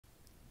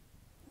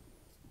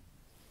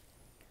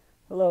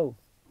Hello,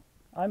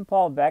 I'm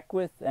Paul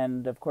Beckwith,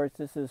 and of course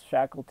this is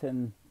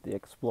Shackleton the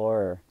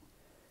Explorer.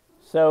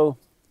 So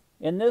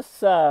in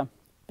this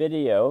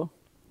video,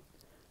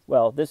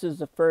 well, this is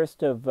the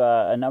first of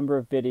a number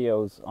of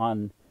videos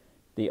on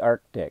the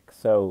Arctic.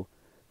 So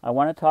I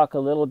want to talk a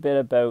little bit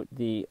about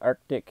the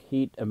Arctic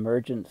heat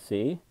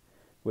emergency,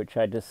 which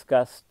I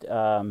discussed in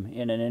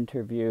an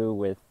interview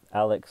with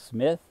Alex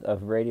Smith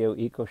of Radio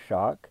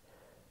EcoShock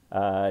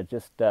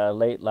just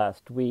late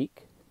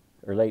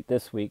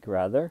this week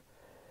rather.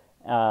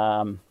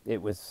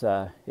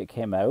 It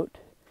came out,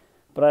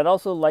 but I'd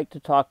also like to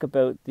talk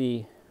about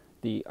the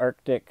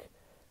Arctic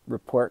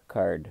report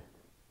card.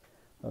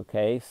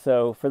 Okay,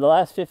 so for the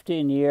last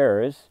 15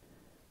 years,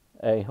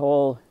 a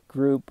whole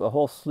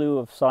slew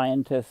of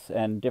scientists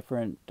and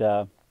different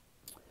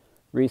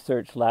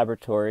research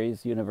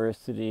laboratories,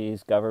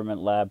 universities,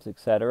 government labs,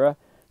 etc.,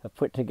 have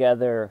put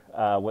together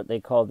what they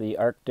call the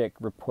Arctic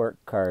report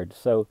card.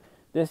 So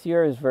this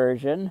year's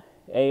version,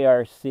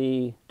 ARC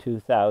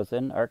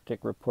 2000, Arctic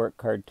Report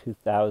Card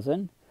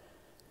 2000,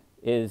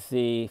 is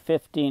the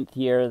 15th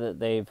year that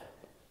they've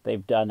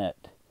done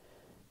it.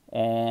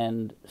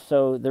 And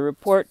so the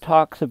report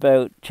talks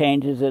about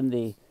changes in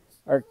the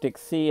Arctic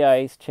sea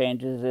ice,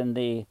 changes in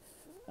the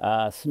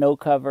snow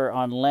cover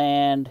on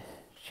land,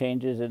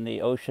 changes in the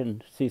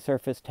ocean sea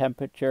surface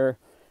temperature,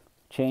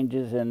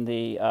 changes in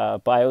the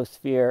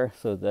biosphere,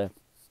 so the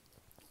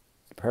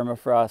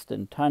permafrost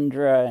and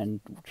tundra,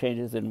 and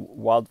changes in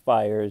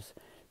wildfires,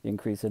 the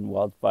increase in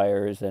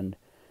wildfires, and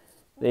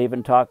they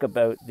even talk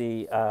about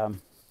the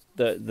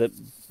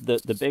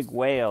big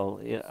whale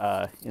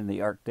in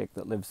the Arctic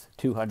that lives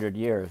 200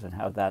 years and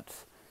how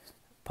that's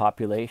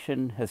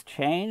population has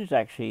changed,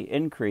 actually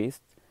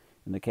increased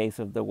in the case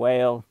of the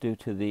whale due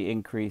to the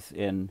increase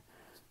in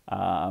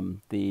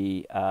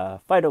the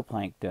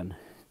phytoplankton,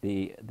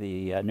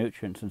 the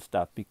nutrients and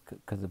stuff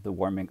because of the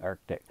warming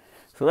Arctic.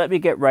 So let me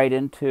get right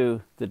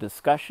into the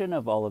discussion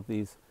of all of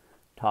these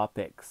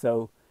topics.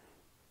 So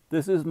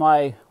this is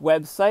my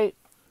website,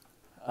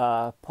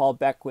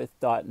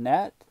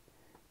 paulbeckwith.net.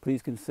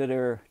 Please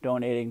consider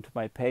donating to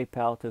my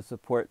PayPal to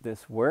support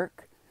this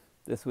work.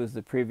 This was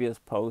the previous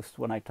post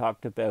when I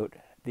talked about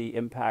the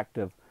impact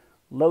of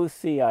low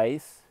sea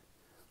ice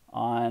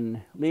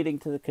on leading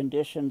to the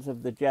conditions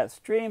of the jet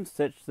stream,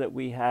 such that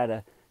we had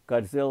a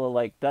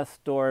Godzilla-like dust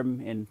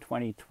storm in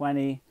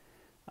 2020.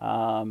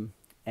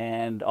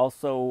 And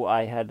also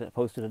I had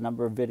posted a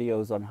number of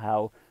videos on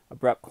how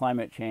abrupt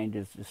climate change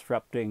is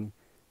disrupting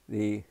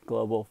the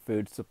global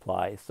food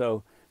supply.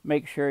 So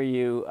make sure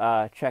you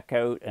check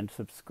out and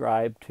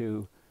subscribe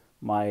to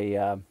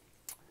my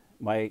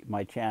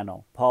my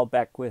channel,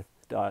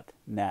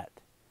 paulbeckwith.net.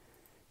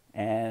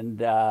 And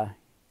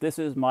this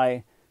is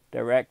my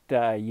direct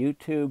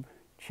YouTube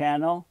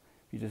channel.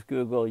 If you just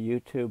Google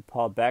YouTube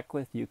Paul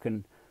Beckwith, you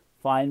can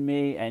find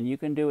me, and you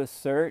can do a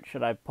search,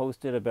 and I've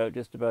posted about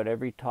just about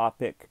every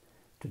topic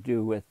to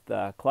do with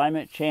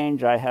climate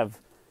change. I have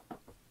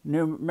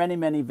many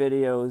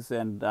videos,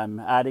 and I'm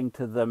adding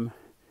to them.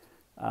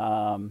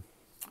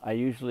 I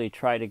usually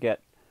try to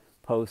get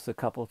posts a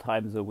couple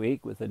times a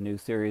week with a new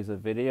series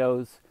of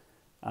videos,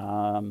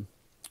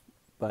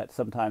 but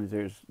sometimes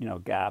there's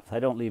gaps.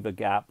 I don't leave a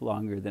gap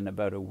longer than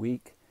about a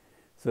week.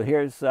 So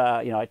here's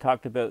I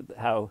talked about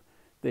how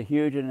the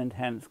huge and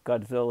intense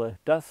Godzilla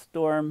dust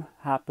storm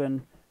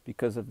happened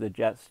because of the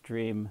jet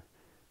stream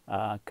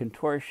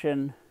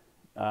contortion,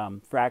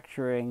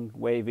 fracturing,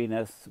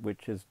 waviness,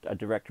 which is a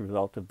direct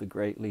result of the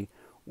greatly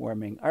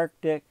warming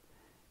Arctic.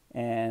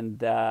 And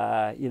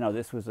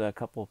this was a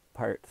couple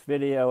parts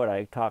video, and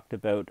I talked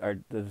about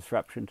the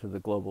disruption to the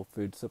global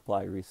food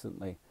supply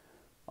recently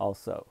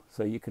also.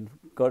 So you can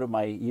go to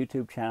my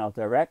YouTube channel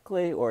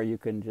directly, or you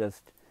can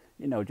just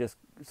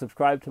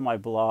subscribe to my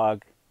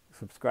blog,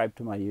 subscribe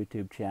to my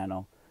YouTube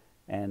channel,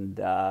 and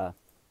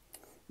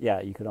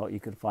you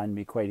can find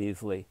me quite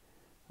easily.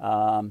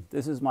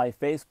 This is my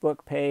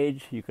Facebook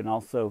page. You can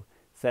also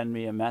send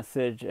me a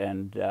message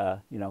and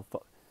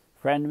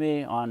friend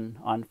me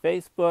on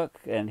Facebook.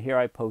 And here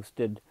I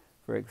posted,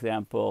 for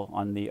example,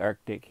 on the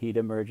Arctic heat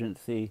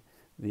emergency,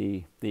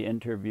 the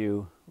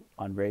interview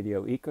on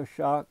Radio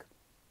EcoShock.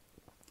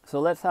 So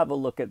let's have a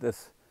look at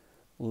this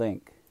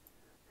link.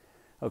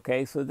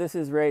 Okay, so this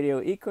is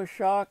Radio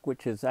EcoShock,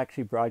 which is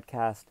actually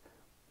broadcast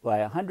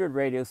by 100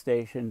 radio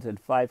stations in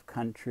 5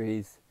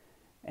 countries.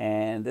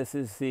 And this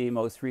is the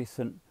most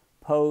recent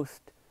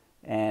post,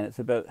 and it's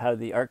about how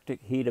the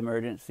Arctic heat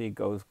emergency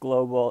goes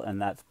global,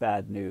 and that's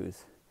bad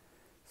news.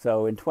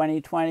 So in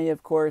 2020,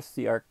 of course,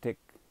 the Arctic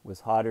was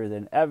hotter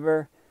than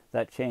ever.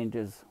 That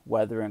changes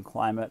weather and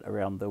climate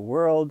around the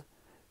world.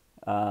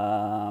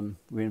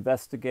 We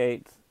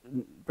investigate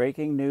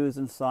breaking news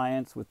in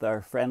science with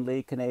our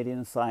friendly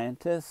Canadian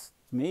scientists,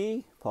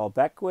 me, Paul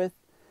Beckwith.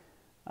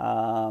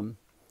 I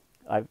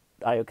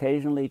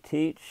occasionally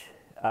teach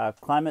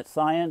climate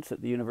science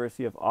at the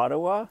University of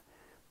Ottawa,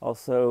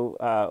 also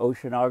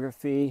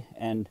oceanography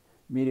and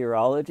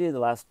meteorology. The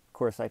last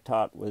course I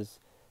taught was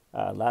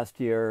last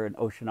year, an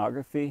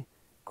oceanography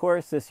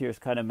course. This year's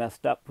kind of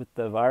messed up with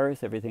the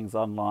virus. Everything's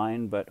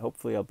online, but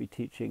hopefully I'll be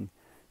teaching,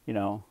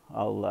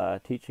 I'll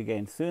teach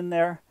again soon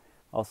there.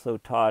 Also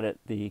taught at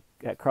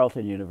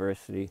Carleton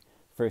University,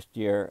 first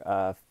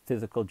year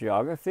physical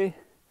geography.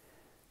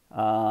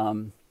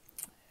 And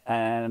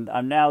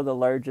I'm now the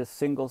largest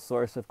single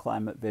source of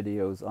climate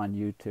videos on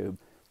YouTube,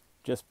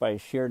 just by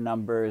sheer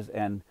numbers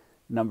and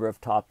number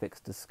of topics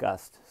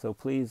discussed. So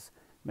please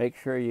make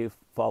sure you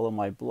follow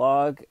my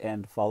blog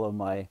and follow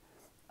my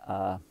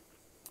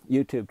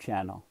YouTube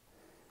channel.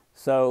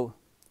 So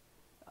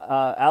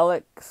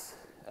Alex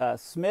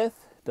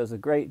Smith does a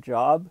great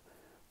job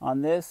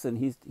on this, and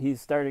he's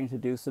starting to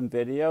do some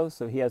videos.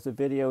 So he has a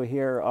video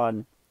here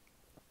on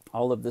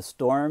all of the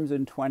storms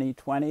in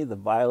 2020, the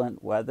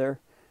violent weather,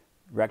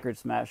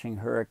 record-smashing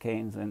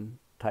hurricanes and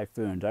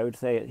typhoons. I would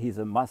say he's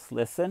a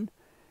must-listen.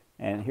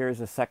 And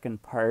here's a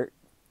second part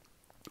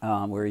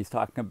where he's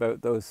talking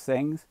about those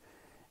things.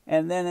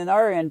 And then in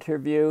our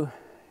interview,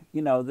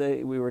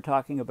 we were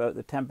talking about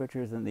the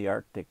temperatures in the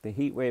Arctic, the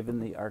heat wave in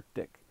the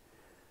Arctic.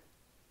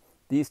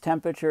 These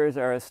temperatures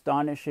are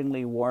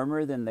astonishingly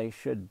warmer than they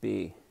should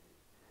be.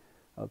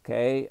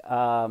 Okay,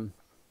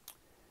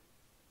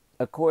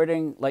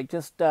 according,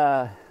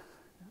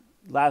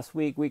 last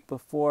week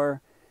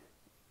before,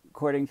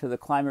 according to the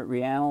Climate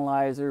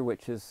Reanalyzer,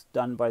 which is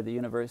done by the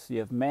University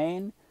of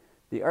Maine,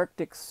 the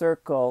Arctic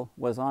Circle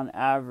was on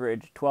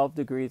average 12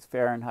 degrees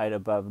Fahrenheit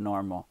above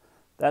normal.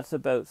 That's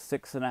about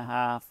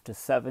 6.5 to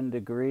 7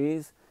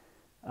 degrees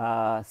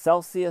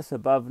Celsius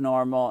above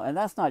normal, and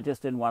that's not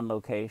just in one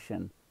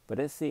location, but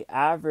it's the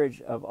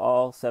average of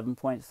all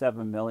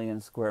 7.7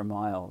 million square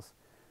miles.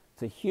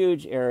 It's a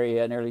huge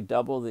area, nearly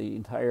double the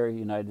entire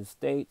United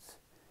States,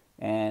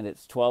 and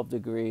it's 12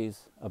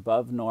 degrees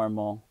above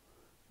normal.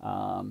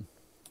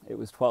 It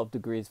was 12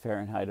 degrees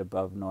Fahrenheit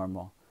above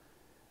normal.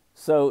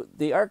 So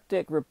the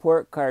Arctic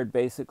report card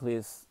basically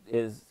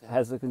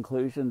has the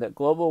conclusion that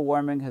global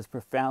warming has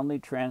profoundly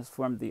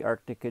transformed the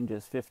Arctic in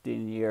just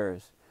 15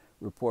 years,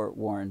 report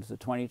warns. The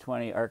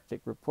 2020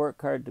 Arctic report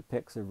card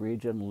depicts a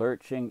region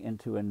lurching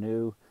into a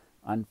new,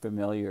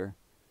 unfamiliar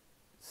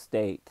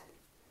state.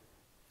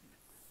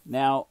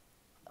 Now,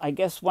 I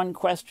guess one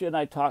question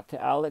I talked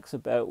to Alex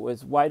about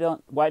was why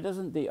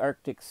doesn't the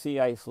Arctic sea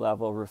ice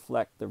level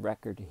reflect the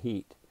record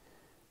heat?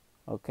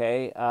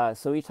 Okay,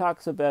 so he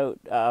talks about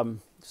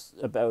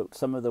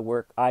some of the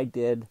work I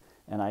did,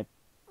 and I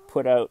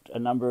put out a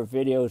number of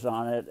videos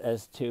on it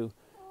as to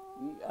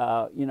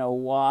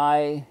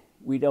why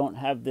we don't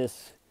have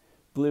this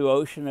blue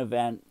ocean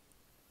event,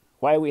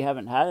 why we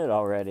haven't had it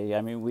already.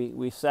 I mean,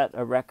 we set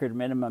a record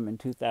minimum in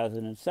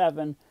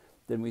 2007,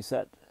 then we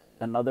set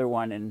another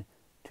one in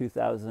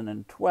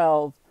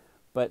 2012,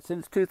 but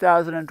since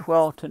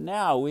 2012 to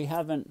now, we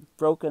haven't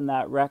broken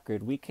that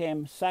record. We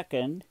came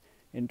second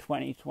in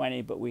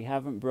 2020, but we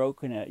haven't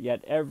broken it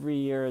yet. Every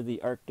year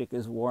the Arctic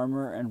is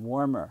warmer and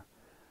warmer.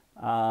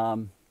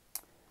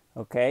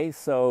 Okay,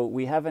 so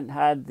we haven't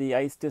had the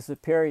ice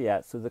disappear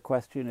yet, so the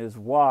question is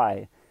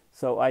why?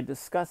 So I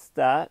discussed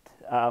that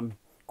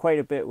quite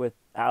a bit with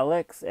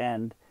Alex,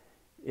 and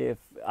we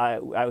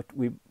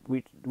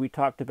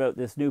talked about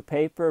this new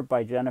paper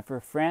by Jennifer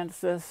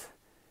Francis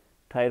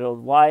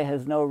titled "Why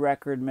Has No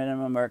Record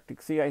Minimum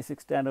Arctic Sea Ice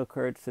Extent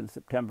Occurred Since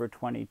September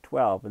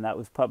 2012?" and that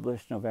was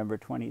published November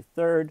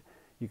 23rd.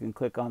 You can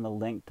click on the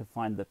link to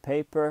find the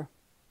paper.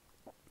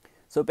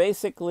 So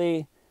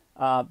basically,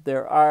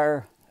 there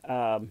are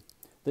the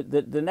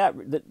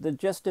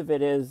gist of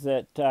it is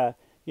that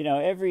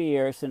every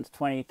year since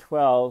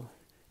 2012,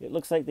 it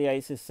looks like the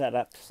ice is set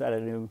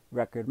a new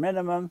record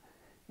minimum.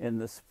 In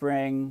the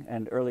spring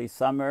and early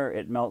summer,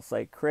 it melts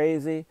like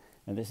crazy.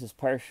 And this is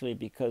partially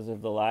because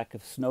of the lack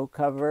of snow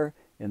cover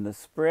in the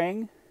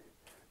spring.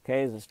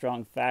 Okay, is a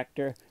strong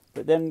factor.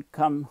 But then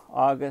come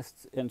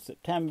August and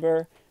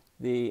September,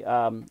 the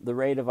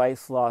rate of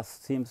ice loss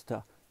seems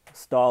to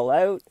stall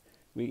out.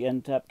 We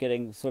end up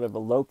getting sort of a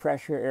low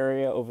pressure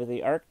area over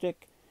the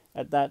Arctic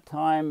at that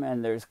time,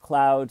 and there's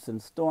clouds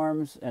and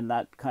storms, and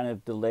that kind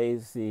of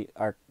delays the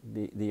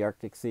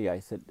Arctic sea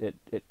ice.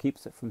 It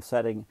keeps it from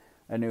setting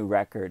a new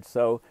record.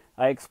 So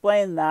I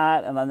explain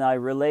that, and then I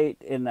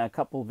relate in a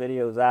couple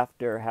videos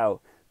after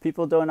how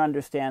people don't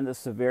understand the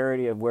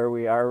severity of where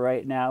we are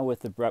right now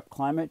with abrupt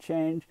climate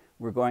change.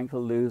 We're going to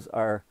lose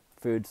our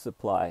food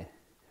supply.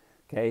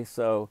 Okay,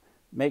 so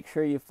make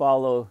sure you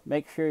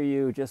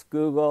just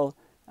Google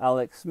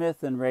Alex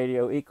Smith and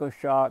Radio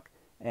EcoShock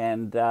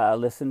and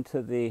listen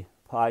to the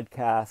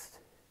podcast.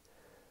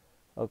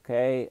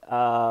 Okay,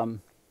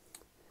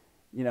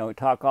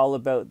 talk all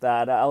about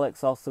that.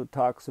 Alex also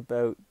talks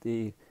about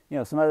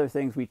some other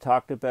things we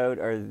talked about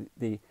are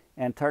the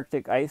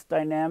Antarctic ice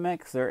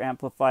dynamics. They're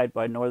amplified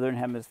by Northern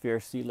Hemisphere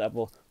sea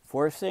level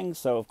forcing.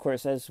 So, of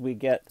course, as we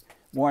get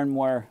more and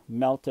more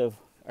melt of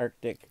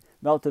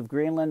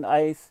Greenland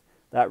ice,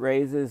 that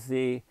raises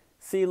the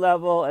sea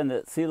level, and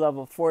the sea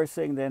level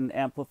forcing then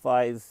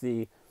amplifies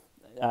the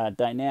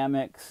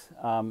dynamics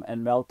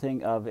and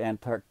melting of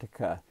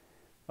Antarctica.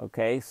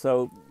 Okay,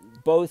 so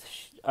both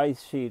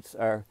ice sheets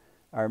are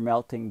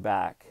melting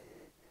back.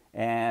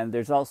 And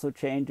there's also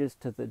changes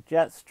to the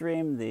jet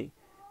stream,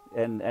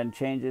 and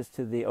changes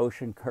to the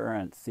ocean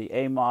currents. The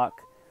AMOC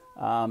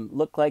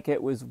looked like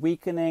it was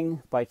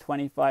weakening by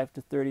 25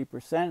 to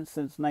 30%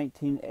 since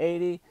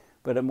 1980,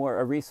 but a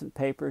recent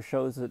paper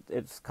shows that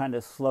it's kind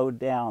of slowed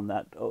down,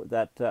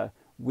 that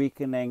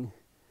weakening.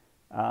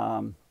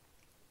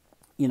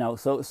 You know,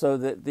 so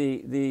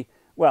that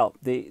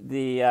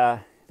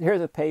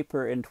here's a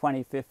paper in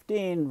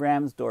 2015.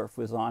 Ramsdorf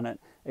was on it.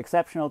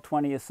 Exceptional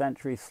 20th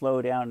century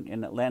slowdown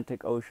in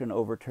Atlantic Ocean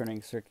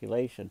overturning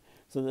circulation.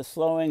 So the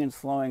slowing and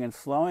slowing and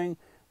slowing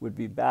would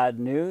be bad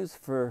news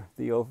for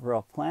the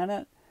overall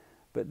planet.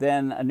 But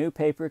then a new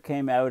paper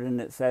came out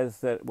and it says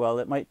that, well,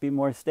 it might be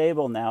more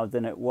stable now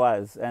than it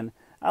was. And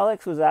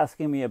Alex was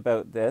asking me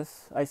about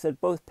this. I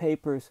said both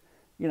papers,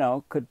 you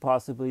know, could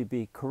possibly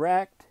be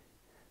correct,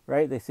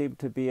 right? They seem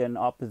to be in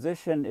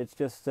opposition. It's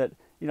just that,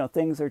 you know,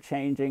 things are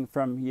changing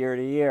from year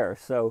to year.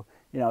 So,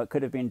 you know, it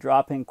could have been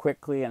dropping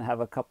quickly and have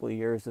a couple of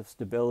years of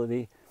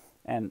stability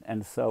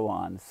and so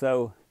on.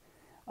 So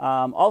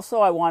also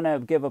I want to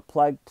give a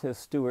plug to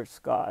Stuart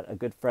Scott, a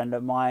good friend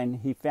of mine.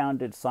 He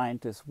founded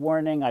Scientist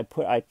Warning.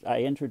 I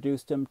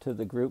introduced him to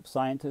the group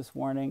Scientist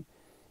Warning,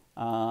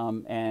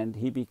 and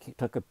he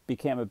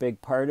became a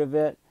big part of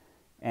it.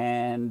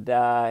 And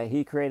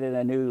he created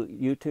a new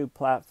YouTube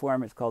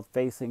platform. It's called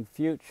Facing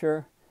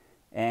Future.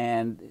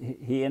 And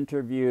he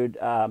interviewed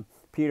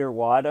Peter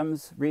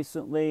Wadhams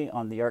recently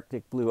on the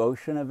Arctic Blue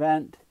Ocean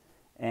event.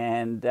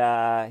 And,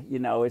 you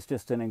know, it's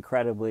just a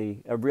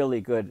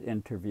really good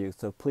interview.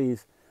 So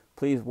please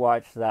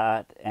watch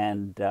that.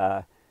 And,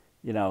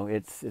 you know,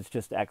 it's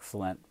just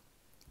excellent.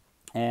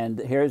 And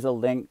here's a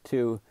link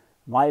to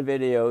my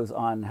videos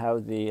on how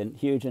the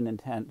huge and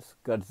intense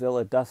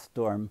Godzilla dust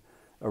storm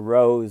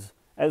arose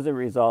as a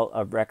result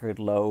of record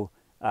low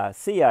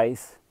sea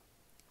ice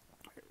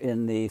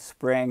in the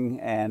spring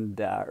and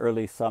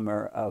early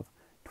summer of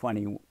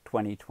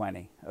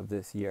 2020 of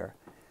this year.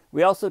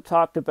 We also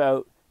talked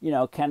about, you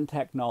know, can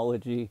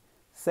technology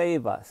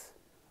save us?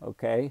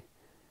 Okay.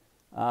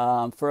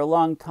 For a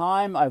long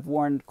time, I've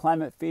warned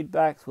climate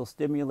feedbacks will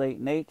stimulate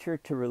nature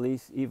to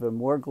release even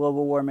more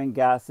global warming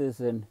gases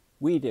than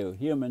we do,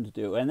 humans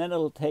do, and then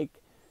it'll take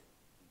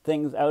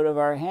things out of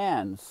our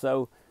hands.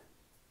 So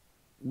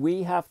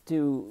we have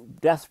to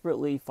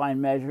desperately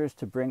find measures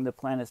to bring the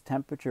planet's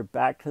temperature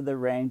back to the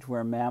range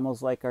where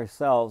mammals like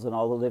ourselves and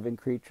all the living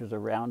creatures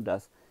around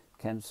us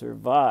can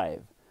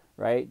survive,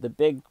 right? The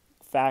big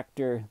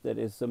factor that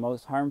is the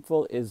most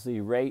harmful is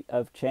the rate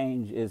of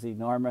change is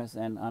enormous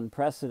and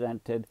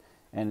unprecedented,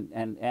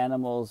 and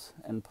animals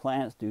and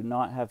plants do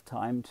not have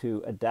time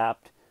to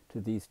adapt to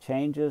these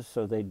changes,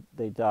 so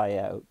they die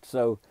out.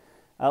 So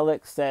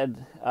Alex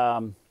said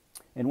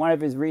in one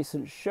of his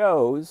recent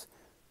shows,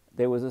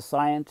 there was a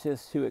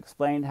scientist who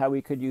explained how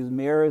we could use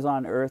mirrors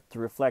on Earth to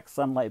reflect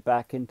sunlight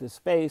back into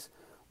space,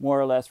 more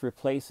or less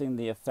replacing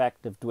the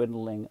effect of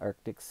dwindling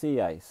Arctic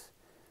sea ice.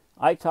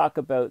 I talk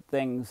about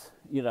things,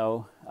 you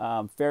know,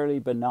 fairly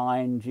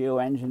benign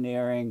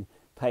geoengineering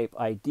type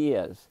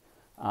ideas.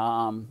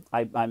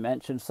 I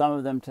mentioned some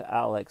of them to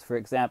Alex. For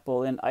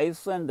example, in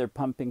Iceland, they're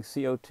pumping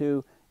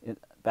CO2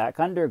 back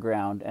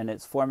underground, and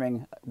it's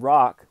forming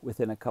rock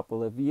within a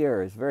couple of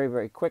years, very,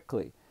 very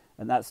quickly.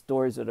 And that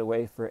stores it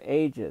away for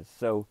ages.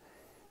 So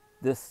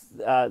this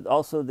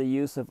also the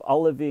use of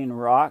olivine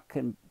rock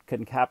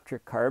can capture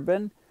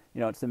carbon. You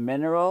know, it's a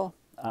mineral,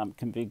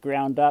 can be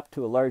ground up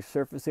to a large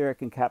surface area,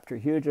 can capture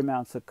huge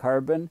amounts of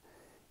carbon.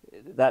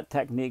 That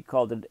technique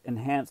called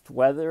enhanced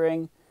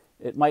weathering,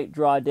 it might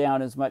draw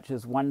down as much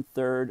as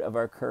 1/3 of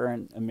our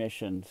current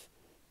emissions.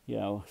 You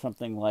know,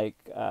 something like,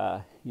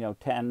 you know,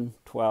 10,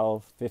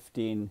 12,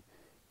 15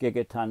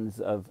 gigatons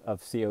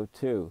of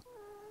CO2.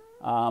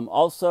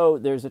 Also,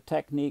 there's a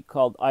technique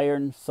called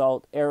iron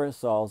salt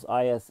aerosols,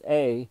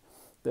 ISA,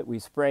 that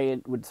we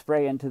would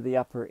spray into the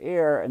upper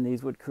air, and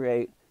these would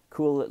create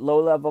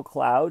low-level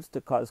clouds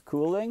to cause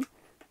cooling.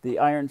 The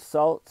iron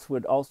salts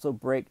would also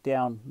break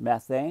down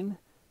methane,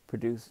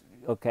 which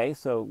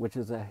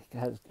has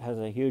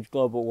a huge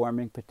global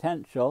warming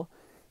potential.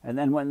 And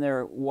then when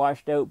they're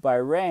washed out by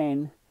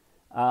rain,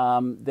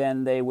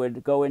 then they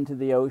would go into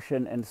the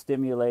ocean and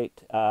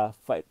stimulate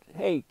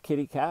Hey,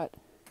 kitty cat.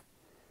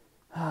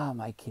 Ah,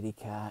 my kitty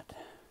cat.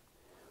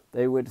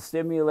 They would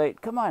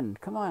stimulate, come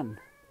on.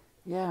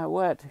 Yeah,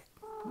 what?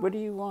 What do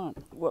you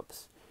want?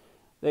 Whoops.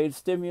 They'd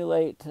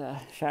stimulate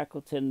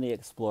Shackleton the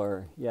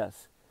Explorer,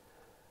 yes.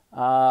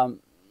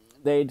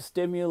 They'd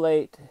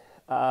stimulate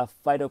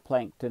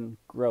phytoplankton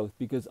growth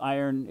because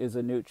iron is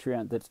a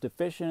nutrient that's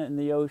deficient in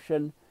the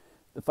ocean.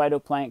 The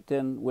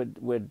phytoplankton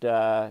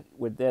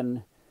would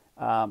then,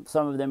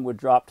 some of them would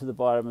drop to the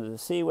bottom of the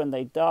sea when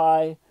they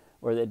die,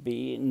 or they'd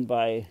be eaten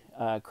by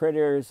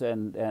critters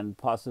and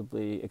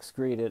possibly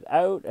excreted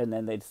out, and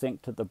then they'd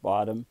sink to the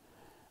bottom.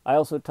 I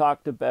also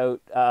talked about,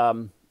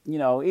 you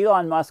know,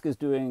 Elon Musk is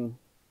doing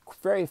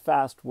very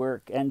fast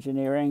work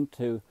engineering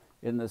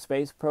in the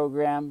space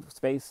program,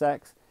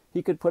 SpaceX.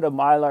 He could put a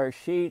mylar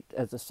sheet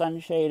as a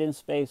sunshade in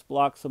space,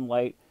 block some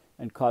light,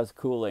 and cause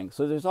cooling.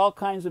 So there's all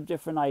kinds of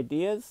different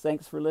ideas.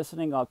 Thanks for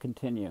listening. I'll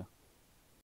continue.